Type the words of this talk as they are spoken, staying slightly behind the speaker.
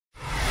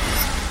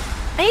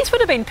These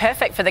would have been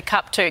perfect for the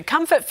Cup too.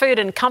 Comfort food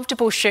and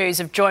comfortable shoes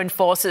have joined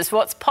forces for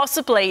what's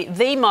possibly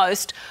the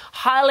most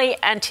highly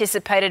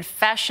anticipated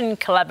fashion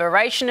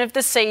collaboration of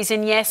the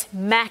season. Yes,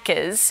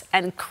 Macca's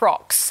and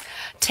Crocs,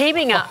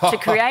 teaming up to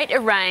create a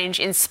range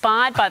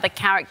inspired by the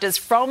characters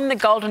from the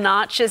Golden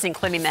Arches,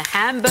 including the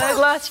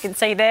Hamburglar, as you can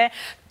see there,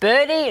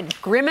 Birdie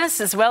and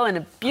Grimace as well in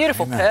a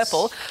beautiful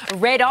purple.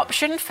 Red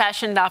option,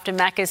 fashioned after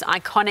Macca's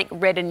iconic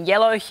red and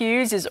yellow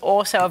hues, is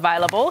also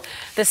available.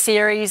 The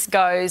series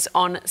goes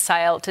on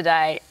sale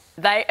today.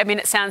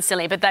 It sounds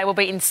silly, but they will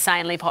be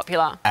insanely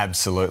popular.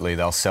 Absolutely,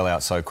 they'll sell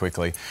out so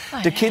quickly.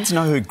 Do kids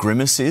know who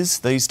Grimace is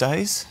these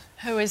days?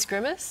 Who is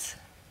Grimace?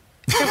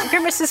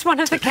 Grimace is one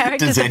of the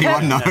characters. Does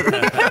anyone know?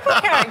 The purple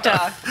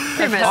character.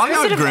 Grimace. I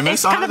know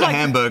Grimace. I know the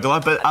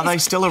Hamburglar, but are they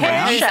still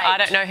around? I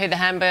don't know who the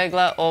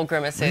Hamburglar or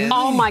Grimace is.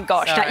 Oh my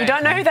gosh! Now, you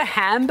don't know who the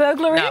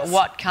Hamburglar is? No,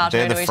 what cartoon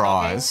They're are the we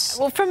fries.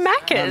 Well, from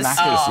Macca's.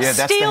 Yeah,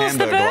 that's Steals the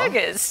the Hamburglar.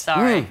 burgers.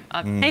 Sorry.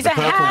 He's a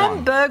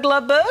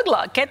Hamburglar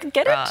burglar. Get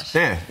it? Right.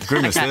 Yeah,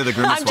 Grimace. They're the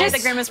Grimace I'm just ones. the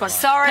Grimace one.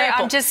 Sorry,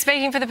 Purple. I'm just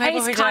speaking for the people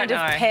He's who don't kind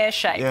know. of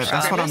pear-shaped. Yeah,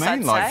 that's what I Grimace,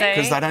 mean, I'd say.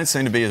 because they don't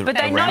seem to be But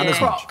they around know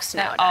as much. Crocs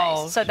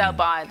nowadays, so they'll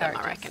buy them,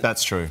 I reckon.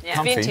 That's true. Yeah.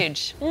 Comfy.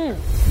 Vintage.